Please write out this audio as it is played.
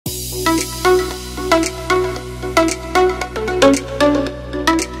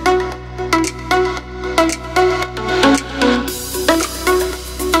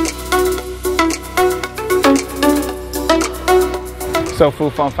So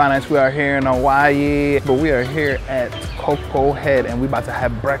Food Fun Finance, we are here in Hawaii, but we are here at Koko Head and we about to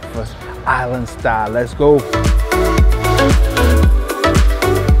have breakfast island style. Let's go.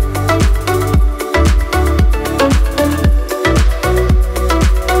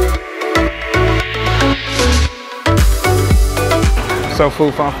 So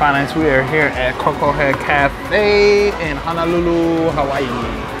Food Fun Finance, we are here at Koko Head Cafe in Honolulu,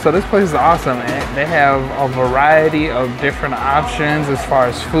 Hawaii. So this place is awesome. They have a variety of different options as far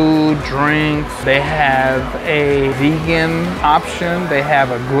as food, drinks. They have a vegan option. They have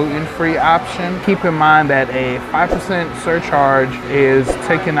a gluten-free option. Keep in mind that a 5% surcharge is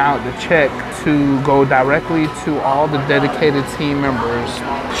taken out the check to go directly to all the dedicated team members,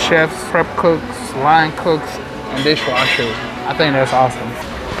 chefs, prep cooks, line cooks, and dishwashers. I think that's awesome.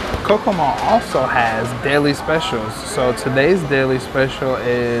 Kokomo also has daily specials. So today's daily special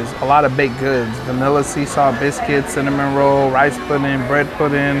is a lot of baked goods. Vanilla sea salt biscuits, cinnamon roll, rice pudding, bread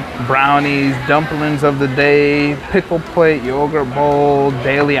pudding, brownies, dumplings of the day, pickle plate, yogurt bowl,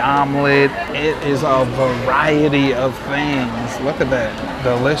 daily omelet. It is a variety of things. Look at that.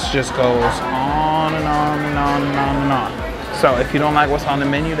 The list just goes on and on and on and on and on. So if you don't like what's on the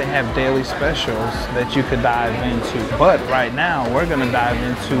menu, they have daily specials that you could dive into. But right now, we're gonna dive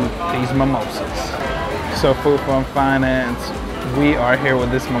into these mimosas. So Food Fun Finance, we are here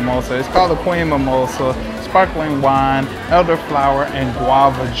with this mimosa. It's called the Queen Mimosa, sparkling wine, elderflower, and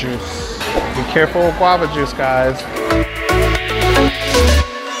guava juice. Be careful with guava juice, guys.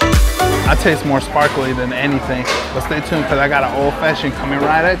 I taste more sparkly than anything, but stay tuned because I got an old fashioned coming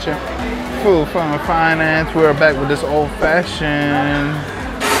right at you. Food Fun Finance, we're back with this old fashioned.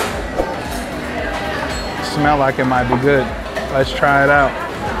 Smell like it might be good. Let's try it out.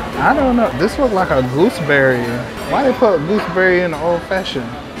 I don't know, this looks like a gooseberry. Why they put gooseberry in the old fashioned?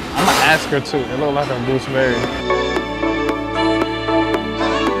 I'm gonna ask her too, it looks like a gooseberry.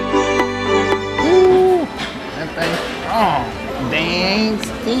 Ooh, that thing's strong. Dang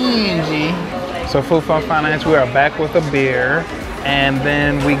stingy. So Food Fun Finance, we are back with a beer. And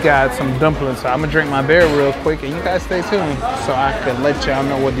then we got some dumplings. So I'm gonna drink my beer real quick and you guys stay tuned so I can let y'all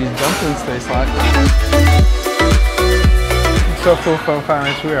know what these dumplings taste like. So Food Fun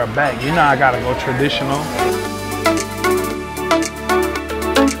Finance, we are back. You know I gotta go traditional.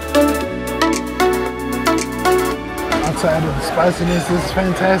 Outside of the spiciness, this is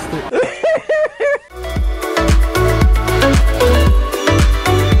fantastic.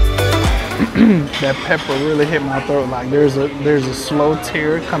 That pepper really hit my throat. Like there's a slow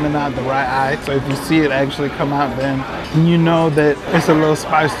tear coming out the right eye. So if you see it actually come out, then you know that it's a little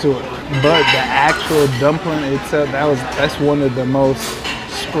spice to it. But the actual dumpling itself, that's one of the most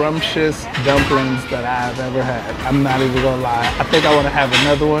scrumptious dumplings that I've ever had. I'm not even gonna lie. I think I want to have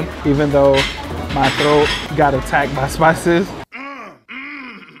another one, even though my throat got attacked by spices.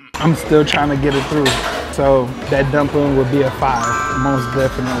 I'm still trying to get it through. So that dumpling would be a 5, most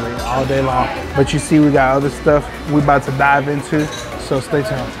definitely, all day long. But you see we got other stuff we about to dive into, so stay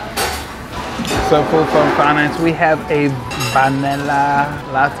tuned. So Food Fun Finance, we have a vanilla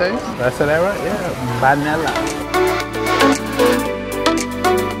latte. Did I say that right? Yeah, vanilla.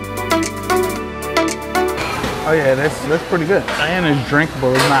 Oh yeah, that's pretty good. And it's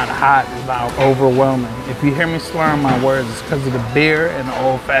drinkable, it's not hot, it's not overwhelming. If you hear me slurring my words, it's because of the beer and the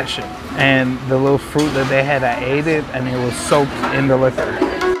old fashioned. And the little fruit that they had, I ate it and it was soaked in the liquor.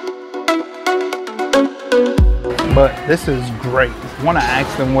 But this is great. I want to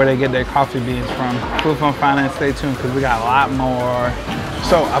ask them where they get their coffee beans from. Food Fun Finance, stay tuned because we got a lot more.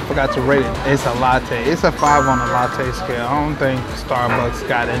 So I forgot to rate it. It's a latte. It's a 5 on the latte scale. I don't think Starbucks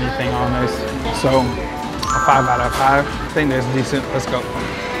got anything on this. So a 5 out of 5. I think that's decent. Let's go.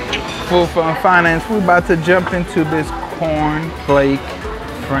 Food Fun Finance, we're about to jump into this cornflake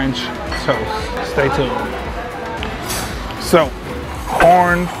French toast. Stay tuned. So,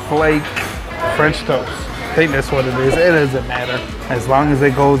 cornflake French toast. I think that's what it is. It doesn't matter as long as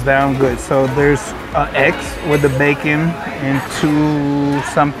it goes down good. So there's an X with the bacon into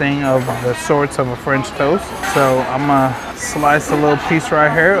something of the sorts of a French toast. So I'm gonna slice a little piece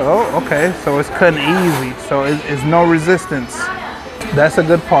right here. Oh, okay. So it's cutting easy. So it's no resistance. That's a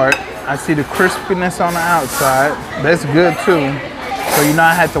good part. I see the crispiness on the outside. That's good too. So you know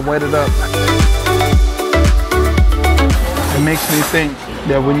I had to wet it up. It makes me think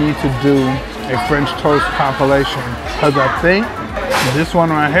that we need to do a French toast compilation. Because I think this one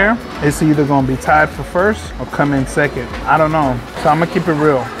right here, it's either gonna be tied for first or come in second. I don't know. So I'm gonna keep it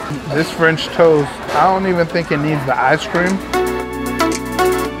real. This French toast, I don't even think it needs the ice cream.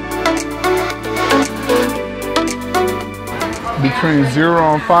 Between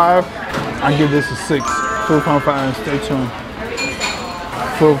 0 and 5, I give this a 6. Food Fun Finance, stay tuned.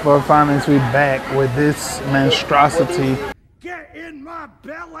 Food for Finance, we back with this monstrosity. Get in my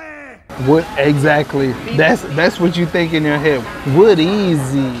belly! What exactly? That's what you think in your head. What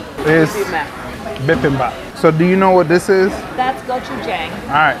easy? It's bibimbap. So do you know what this is? That's gochujang. All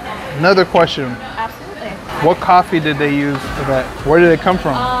right. Another question. Absolutely. What coffee did they use for that? Where did it come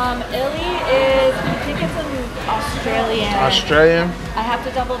from? Illy is, I think it's an Australian. Australian? I have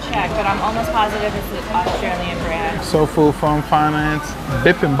to double check, but I'm almost positive it's an Australian brand. So Food from Finance,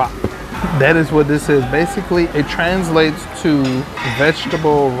 bibimbap. That is what this is. Basically, it translates to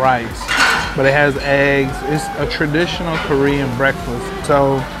vegetable rice, but it has eggs. It's a traditional Korean breakfast.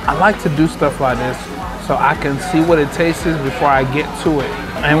 So I like to do stuff like this so I can see what it tastes before I get to it.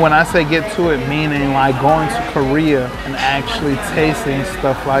 And when I say get to it, meaning like going to Korea and actually tasting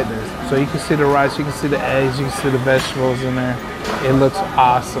stuff like this. So you can see the rice, you can see the eggs, you can see the vegetables in there. It looks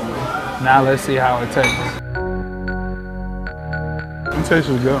awesome. Now let's see how it tastes. It tastes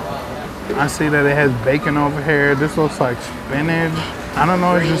good. I see that it has bacon over here. This looks like spinach. I don't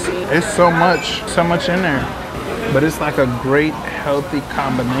know, it's so much in there. But it's like a great healthy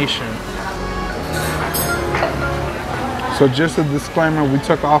combination. So just a disclaimer, we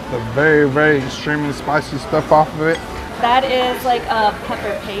took off the very, very extremely spicy stuff off of it. That is like a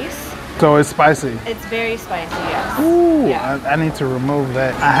pepper paste. So it's spicy. It's very spicy, yes. Ooh, Yeah. I need to remove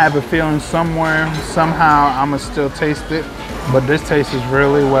that. I have a feeling somewhere, somehow, I'ma still taste it. But this tastes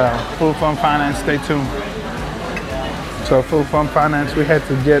really well. Food from Finance, stay tuned. So Food from Finance, we had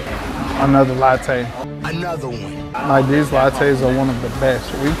to get another latte. Another one. Like these lattes are one of the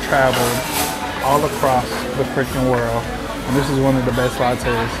best. We've traveled all across the freaking world. And this is one of the best lattes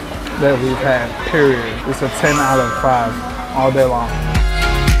that we've had, period. It's a 10 out of 5 all day long.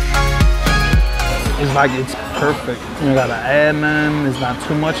 It's like it's perfect. You gotta add none, it's not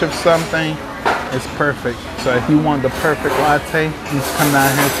too much of something. It's perfect. So if you want the perfect latte, you just come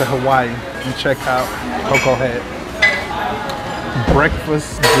down here to Hawaii and check out Koko Head.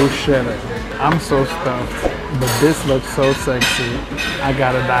 Breakfast bruschetta. I'm so stuffed, but this looks so sexy. I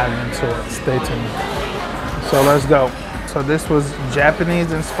gotta dive into it. Stay tuned. So let's go. So this was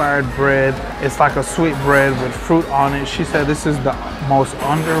Japanese inspired bread. It's like a sweet bread with fruit on it. She said this is the most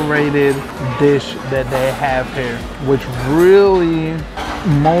underrated dish that they have here, which really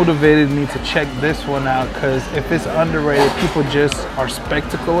motivated me to check this one out, because if it's underrated, people just are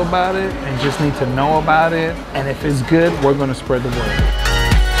skeptical about it and just need to know about it. And if it's good, we're gonna spread the word.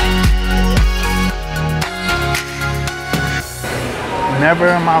 Never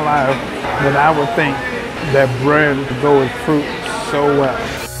in my life that I would think that bread would go with fruit so well.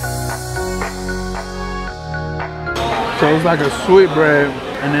 So it's like a sweet bread,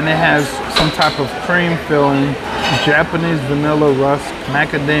 and then it has some type of cream filling, Japanese vanilla rusk,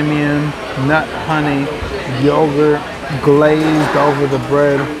 macadamia, nut honey, yogurt glazed over the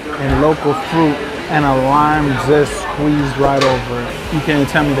bread, and local fruit, and a lime zest squeezed right over it. You can't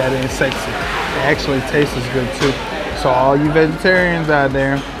tell me that ain't sexy. It actually tastes good too. So all you vegetarians out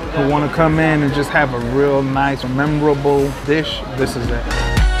there who want to come in and just have a real nice, memorable dish, this is it.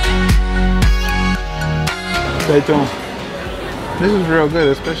 Stay tuned. This is real good,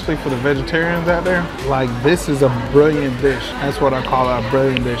 especially for the vegetarians out there. Like, this is a brilliant dish. That's what I call it, a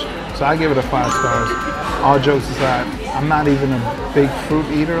brilliant dish. So I give it a 5 stars. All jokes aside, I'm not even a big fruit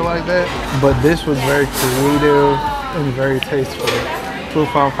eater like that, but this was very creative and very tasteful. Food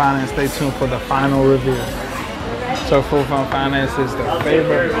from Finance, stay tuned for the final review. So Food from Finance is the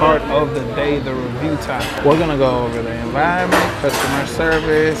favorite part of the day, the review time. We're gonna go over the environment, customer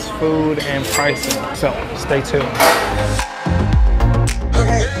service, food, and pricing. So stay tuned.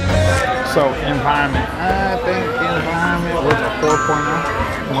 So environment, I think the environment was a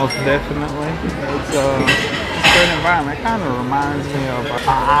 4.0, most definitely. It's a great environment. It kind of reminds me of an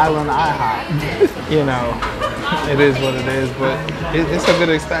island IHOP. You know, it is what it is, but it's a good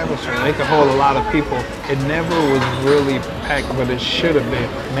establishment. It can hold a lot of people. It never was really packed, but it should have been.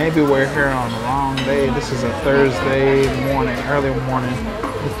 Maybe we're here on the wrong day. This is a Thursday morning, early morning.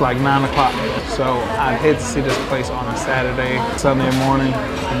 It's like 9 o'clock. So I'd hate to see this place on a Saturday, Sunday morning.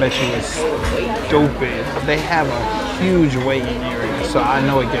 I bet you it's stupid. They have a huge waiting area, so I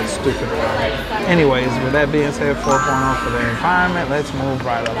know it gets stupid around. Anyways, with that being said, 4.0 for the environment. Let's move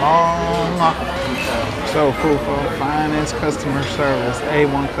right along. So Food from Finance, customer service,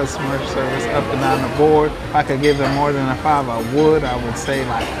 A1 customer service, up and down the board. If I could give them more than a 5, I would. I would say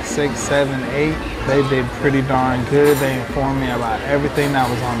like a 6, 7, 8. They did pretty darn good. They informed me about everything that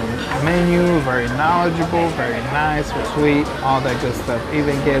was on the menu. Very knowledgeable, very nice, sweet, all that good stuff.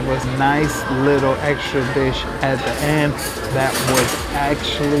 Even gave us nice little extra dish at the end that was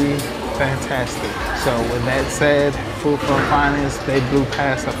actually fantastic. So with that said, Food Fun Finance, they blew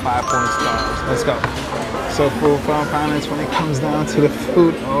past the 5-point stars. Let's go. So Food Fun Finance, when it comes down to the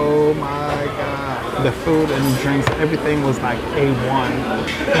food, oh my God. The food and the drinks, everything was like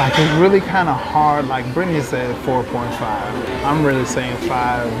A1. Like it's really kind of hard. Like Brittany said 4.5. I'm really saying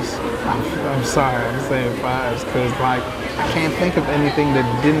 5s. I'm sorry, I'm saying 5s because like I can't think of anything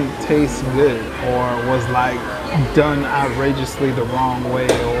that didn't taste good or was like done outrageously the wrong way,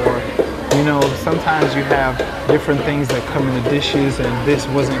 or you know, sometimes you have different things that come in the dishes and this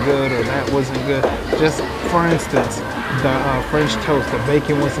wasn't good or that wasn't good. Just for instance, the French toast, the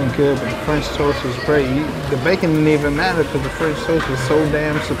bacon wasn't good, but the French toast was great. The bacon didn't even matter because the French toast was so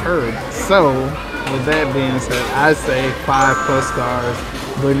damn superb. So, with that being said, I say 5+ stars.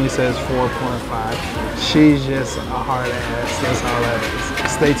 Brittany says 4.5. She's just a hard ass, that's all that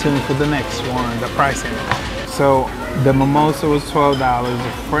is. Stay tuned for the next one, the pricing. So the mimosa was $12.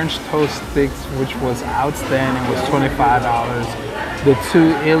 The French toast sticks, which was outstanding, was $25. The 2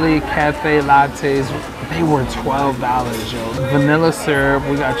 Illy Cafe lattes, they were $12, yo. Vanilla syrup,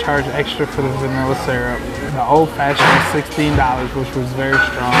 we got charged extra for the vanilla syrup. The old fashioned was $16, which was very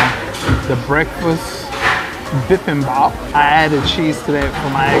strong. The breakfast Bippin' Bop, I added cheese to that for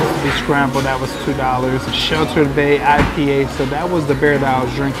my eggs to be scrambled, that was $2. Shelter Bay IPA, so that was the beer that I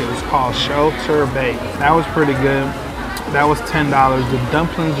was drinking. It's called Shelter Bay. That was pretty good. That was $10. The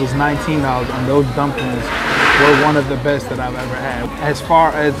dumplings was $19, and those dumplings were one of the best that I've ever had. As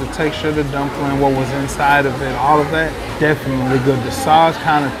far as the texture of the dumpling, what was inside of it, all of that, definitely good. The sauce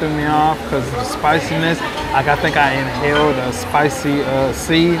kind of threw me off because of the spiciness. Like I think I inhaled a spicy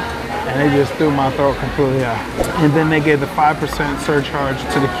seed, and it just threw my throat completely out. And then they gave the 5% surcharge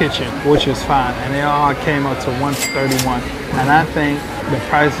to the kitchen, which is fine. And it all came up to $131. And I think the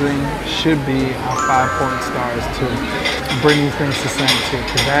pricing should be 5-point stars too. Brittany thinks the same too,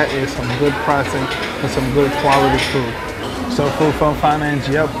 because that is some good pricing and some good quality food. So Food Fun Finance,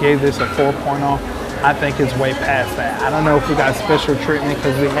 yep, gave this a 4.0. I think it's way past that. I don't know if we got special treatment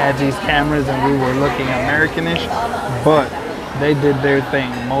because we had these cameras and we were looking Americanish, but they did their thing,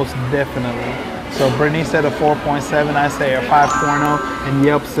 most definitely. So Brittany said a 4.7, I say a 5.0, and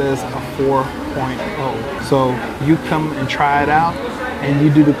Yelp says a 4.0. So you come and try it out, and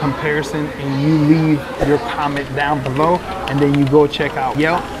you do the comparison, and you leave your comment down below, and then you go check out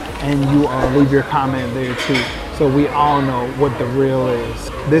Yelp, and you leave your comment there too. So we all know what the real is.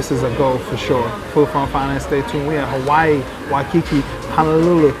 This is a goal for sure. Food Fun Finance, stay tuned. We in Hawaii, Waikiki,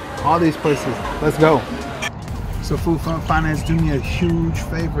 Honolulu, all these places. Let's go. So Food Fun Finance, do me a huge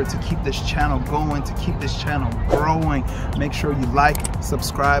favor to keep this channel going, to keep this channel growing. Make sure you like,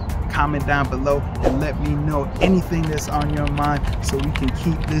 subscribe, comment down below, and let me know anything that's on your mind so we can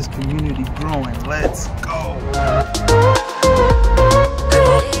keep this community growing. Let's go.